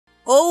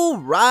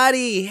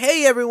Alrighty,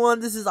 hey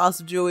everyone, this is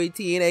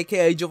AwesomeGeo18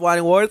 aka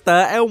Giovanni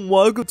Huerta, and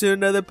welcome to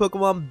another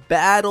Pokemon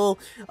battle.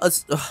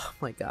 Oh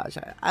my gosh,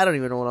 I don't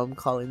even know what I'm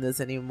calling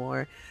this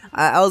anymore.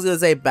 I was gonna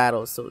say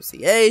battle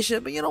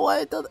association, but you know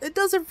what, it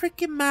doesn't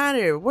freaking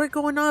matter. We're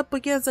going up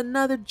against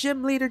another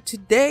gym leader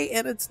today,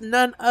 and it's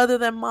none other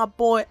than my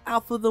boy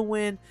Alpha the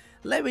Wind.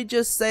 Let me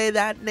just say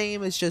that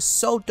name is just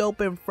so dope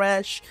and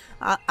fresh.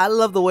 I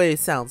love the way it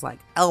sounds, like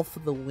Alpha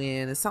the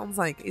Wind. It sounds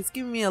like it's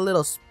giving me a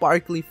little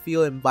sparkly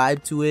feel and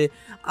vibe to it.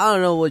 I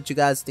don't know what you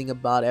guys think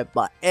about it,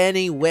 but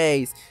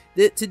anyways,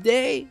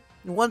 today,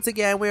 once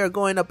again, we are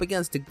going up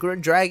against the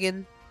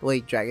Dragon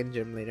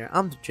Gym Leader.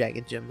 I'm the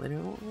Dragon Gym Leader.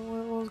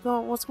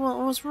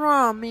 What's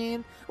wrong,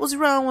 man? What's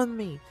wrong with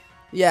me?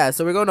 Yeah,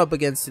 so we're going up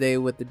against today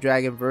with the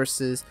Dragon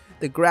versus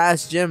the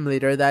Grass Gym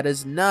Leader. That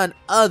is none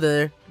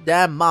other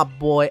than my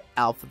boy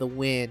Alpha the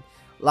Wind.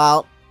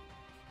 Now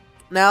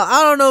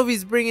I don't know if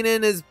he's bringing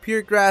in his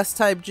pure grass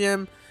type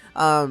gym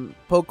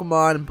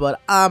Pokemon,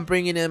 but I'm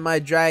bringing in my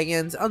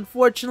dragons.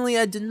 Unfortunately,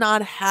 I did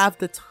not have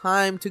the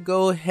time to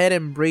go ahead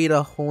and breed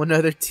a whole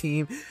nother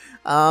team.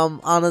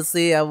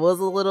 Honestly, I was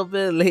a little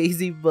bit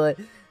lazy, but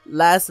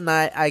last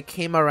night I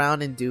came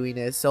around and doing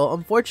it. So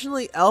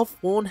unfortunately, Elf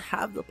won't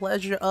have the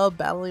pleasure of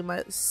battling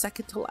my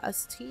second to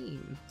last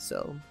team.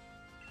 So,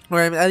 or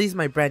at least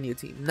my brand new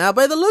team. Now,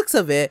 by the looks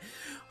of it,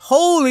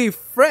 holy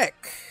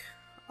frick,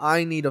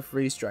 I need a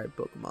freeze drive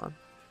Pokemon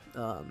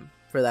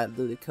for that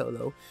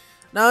Ludicolo.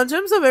 Now, in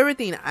terms of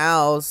everything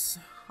else,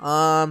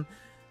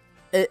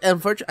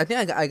 unfortunately, I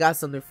think I got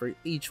something for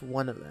each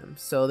one of them.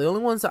 So the only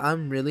ones that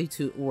I'm really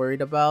too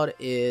worried about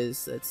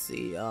is, let's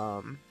see,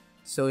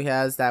 so he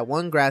has that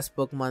one grass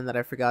Pokemon that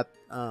I forgot,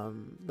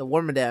 the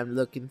Wormadam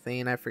looking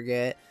thing, I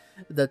forget.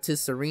 The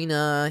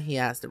Tisserina, he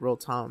has the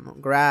Rotom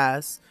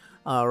Grass,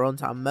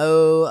 Rotom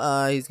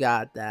Mo, he's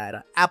got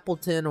that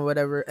Appleton or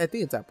whatever, I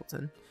think it's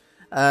Appleton.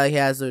 He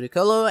has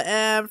Ludicolo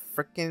and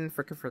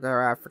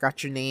I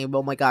forgot your name.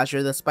 Oh my gosh,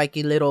 you're the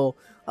spiky little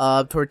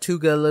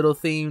Tortuga little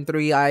theme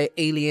 3-eye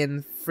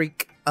alien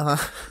freak. I'm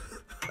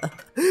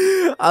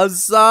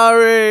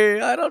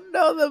sorry, I don't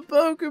know the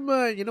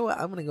Pokemon. You know what?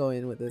 I'm gonna go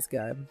in with this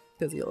guy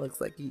because he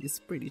looks like he's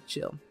pretty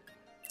chill.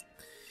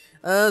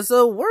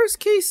 So worst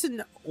case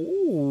in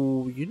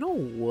you know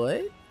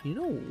what? You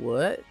know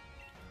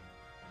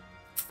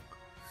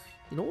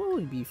what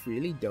would be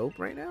really dope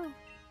right now?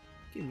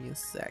 Give me a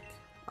sec.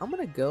 I'm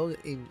gonna go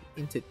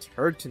into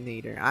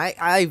Turtonator.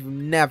 I've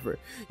never,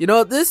 you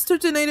know, this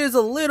Turtonator is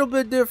a little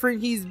bit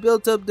different. He's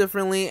built up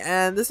differently,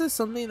 and this is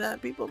something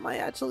that people might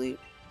actually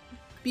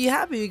be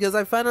happy because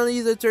I finally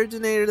use a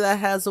Turtonator that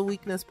has a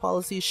weakness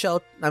policy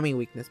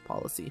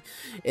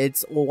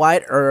It's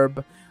White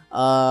Herb,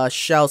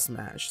 Shell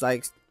Smash.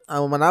 Like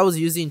when I was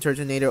using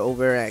Turtonator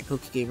over at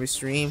Cookie Gamer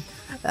stream,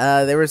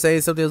 they were saying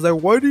something. I was like,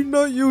 why do you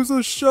not use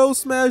a Shell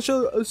Smash,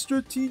 a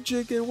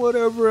strategic and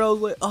whatever? I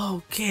was like,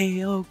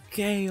 okay,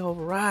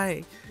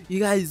 alright, you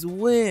guys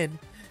win.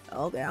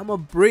 Okay, I'm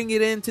gonna bring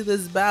it into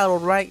this battle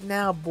right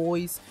now,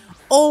 boys.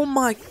 Oh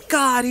my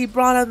god, he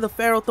brought in the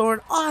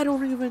Ferrothorn. I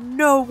don't even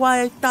know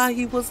why I thought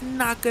he was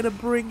not gonna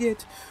bring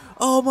it.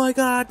 Oh my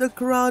god, the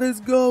crowd is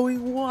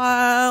going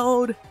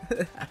wild.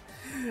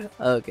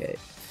 Okay.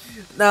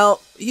 Now,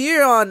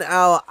 here on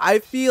out, I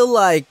feel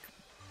like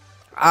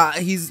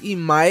he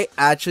might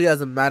actually,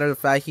 as a matter of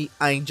fact,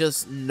 I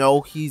just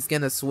know he's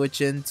gonna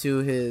switch into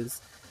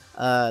his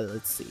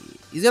let's see,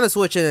 he's gonna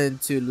switch it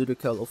into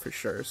Ludicolo for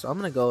sure. So I'm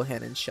gonna go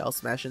ahead and Shell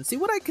Smash and see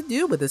what I can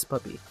do with this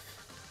puppy.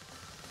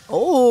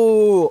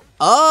 Oh,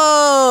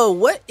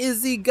 what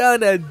is he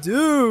gonna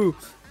do?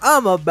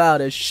 I'm about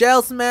to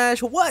Shell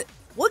Smash. What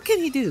can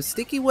he do?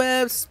 Sticky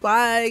Web,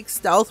 Spike,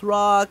 Stealth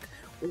Rock.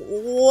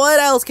 What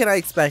else can I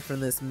expect from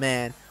this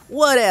man?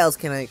 What?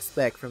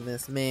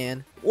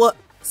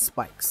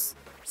 Spikes.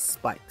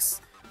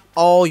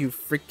 Oh, you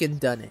freaking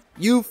done it.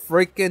 You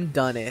freaking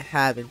done it,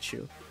 haven't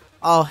you?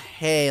 Oh,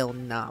 hell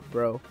nah,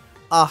 bro.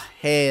 Oh,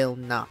 hell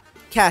nah.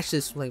 Catch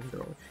this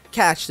flamethrower.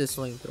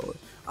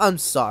 I'm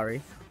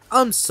sorry.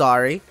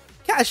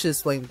 Catch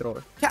this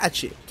flamethrower.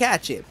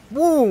 Catch it.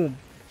 Boom.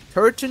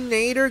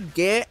 Turtonator,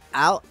 get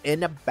out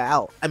and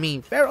about. I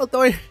mean,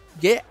 Ferrothorn,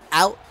 get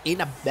out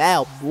and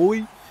about,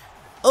 boy.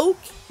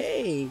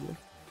 Okay.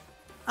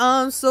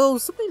 So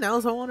something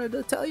else I wanted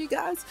to tell you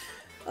guys.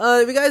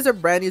 If you guys are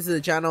brand new to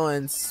the channel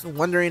and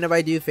wondering if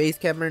I do face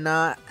cam or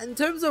not, in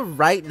terms of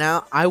right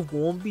now, I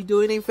won't be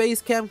doing a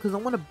face cam because I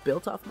want to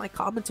build off my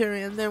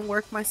commentary and then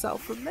work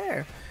myself from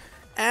there.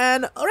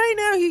 And right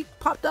now he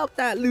popped up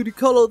that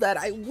Ludicolo that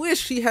I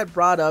wish he had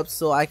brought up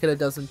so I could have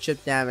done some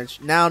chip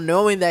damage. Now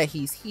knowing that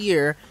he's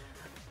here,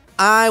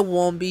 I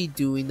won't be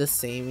doing the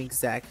same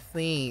exact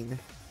thing.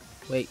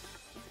 Wait,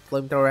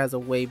 Flamethrower has a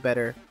way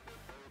better.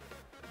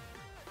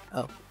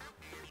 Oh,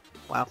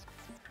 wow.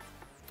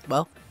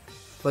 Well,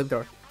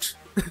 Flamethrower.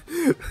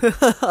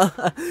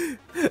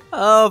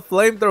 Oh,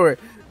 Flamethrower.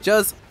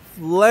 Just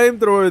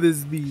Flamethrower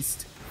this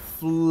beast.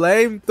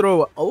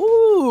 Flamethrower.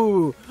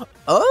 Oh,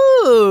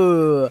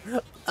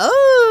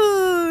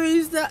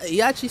 he's not.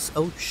 He actually.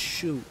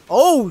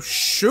 Oh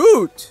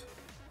shoot.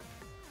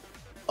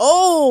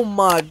 Oh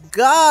my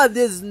god,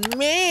 this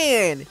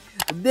man!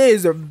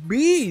 There's a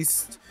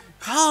beast!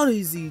 How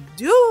is he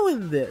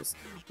doing this?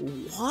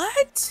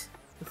 What?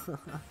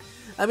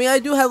 I mean, I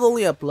do have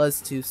only a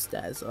 +2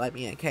 stat, so I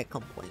mean, I can't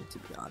complain, to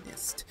be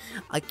honest.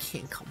 I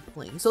can't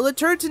complain. So the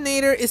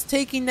Turtonator is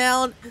taking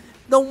down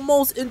the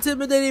most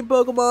intimidating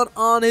Pokemon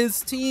on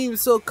his team,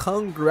 so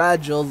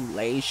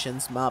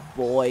congratulations, my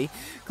boy.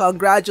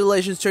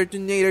 Congratulations,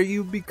 Turtonator.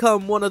 You've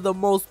become one of the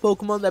most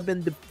Pokemon that have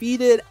been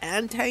defeated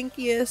and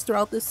tankiest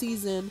throughout the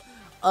season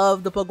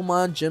of the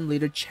Pokemon Gym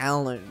Leader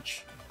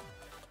Challenge.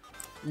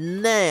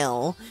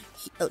 Now,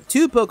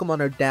 2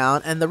 Pokemon are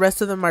down, and the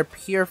rest of them are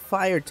pure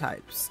fire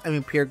types. I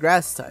mean, pure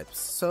grass types.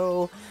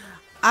 So,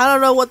 I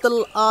don't know what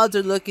the odds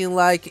are looking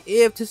like.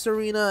 If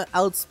Tisserina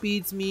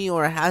outspeeds me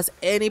or has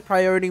any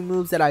priority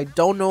moves that I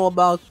don't know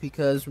about,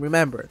 because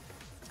remember,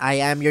 I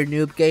am your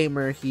noob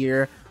gamer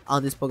here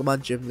on this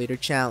Pokemon Gym Leader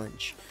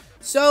Challenge.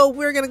 So,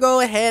 we're gonna go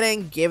ahead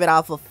and give it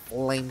off a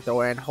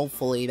flamethrower, and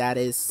hopefully that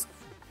is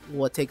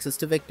what takes us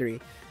to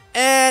victory.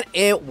 And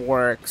it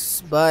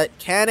works, but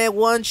can it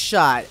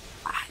one-shot?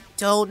 I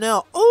don't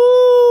know.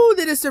 Oh,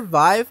 did it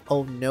survive?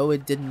 Oh no,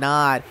 it did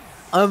not.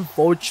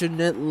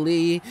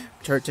 Unfortunately,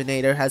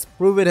 Turtonator has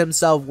proven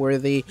himself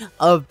worthy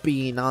of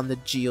being on the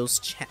Geo's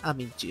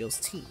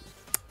team.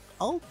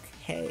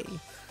 Okay.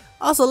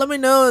 Also, let me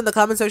know in the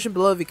comment section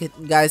below if you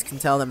guys can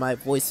tell that my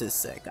voice is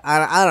sick.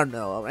 I don't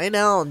know. Right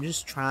now, I'm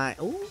just trying.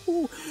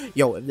 Ooh.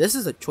 Yo, if this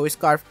is a choice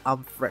scarf,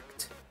 I'm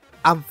fricked.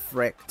 I'm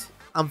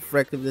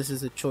fricked if this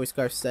is a choice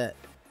scarf set.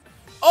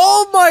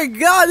 Oh my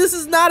god, this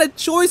is not a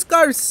choice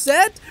scarf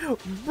set?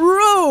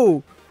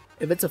 Bro!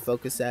 If it's a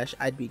focus sash,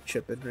 I'd be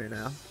tripping right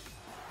now.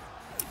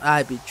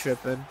 I'd be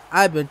tripping.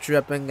 I've been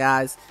tripping,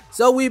 guys.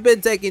 So we've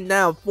been taking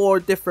down 4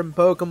 different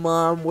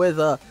Pokemon with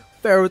a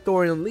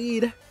Ferrothorn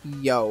lead.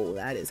 Yo,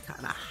 that is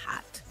kind of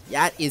hot.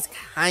 That is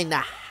kind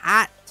of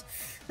hot.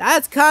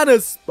 That's kind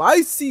of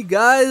spicy,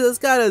 guys. That's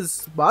kind of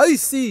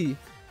spicy.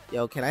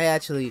 Yo, can I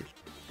actually,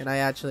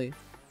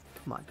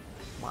 come on.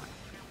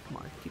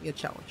 Give me a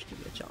challenge.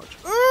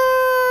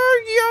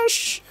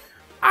 Yes!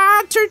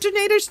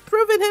 Turtonator's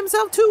proven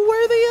himself too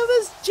worthy of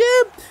this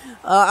gym.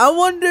 I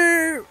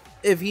wonder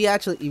if he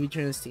actually EV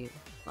turned his team.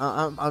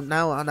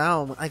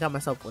 Now I got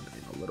myself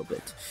wondering a little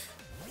bit.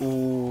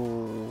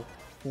 Ooh.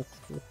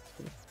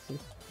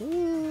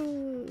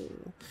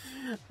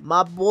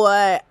 My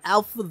boy,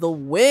 out for the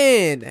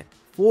win.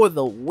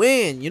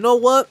 You know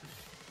what?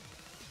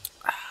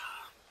 I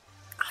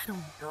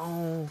don't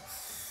know.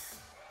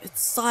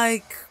 It's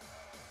like,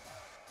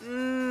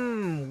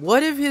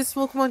 what if his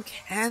Pokemon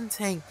can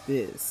tank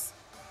this?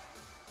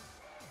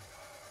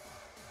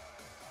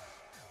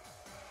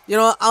 You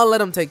know what? I'll let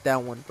him take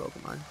that one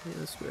Pokemon.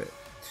 Yeah, screw it.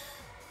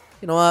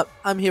 You know what?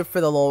 I'm here for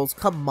the lulz.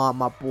 Come on,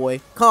 my boy.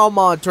 Come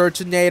on,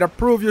 Turtonator.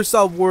 Prove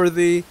yourself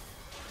worthy.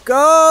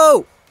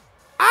 Go!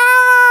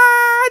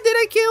 Ah! Did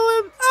I kill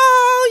him?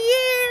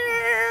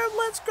 Oh, yeah!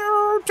 Let's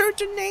go,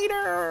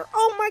 Turtonator.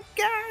 Oh, my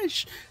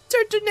gosh.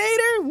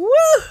 Turtonator.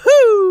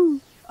 Woohoo!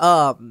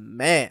 Oh,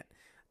 man.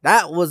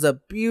 That was a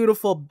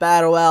beautiful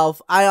battle,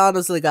 Alf. I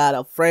honestly got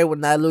afraid when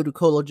that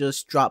Ludicolo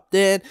just dropped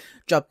in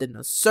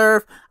the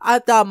surf. I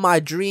thought my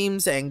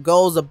dreams and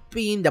goals of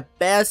being the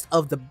best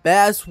of the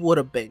best would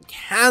have been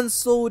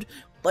cancelled.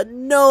 But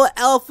no,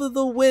 Alf for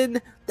the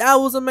win. That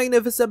was a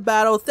magnificent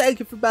battle.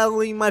 Thank you for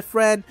battling, my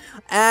friend.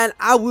 And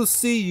I will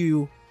see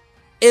you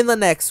in the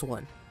next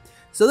one.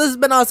 So this has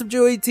been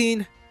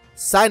AwesomeGeo18,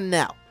 signing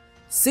out.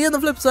 See you on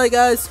the flip side,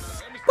 guys.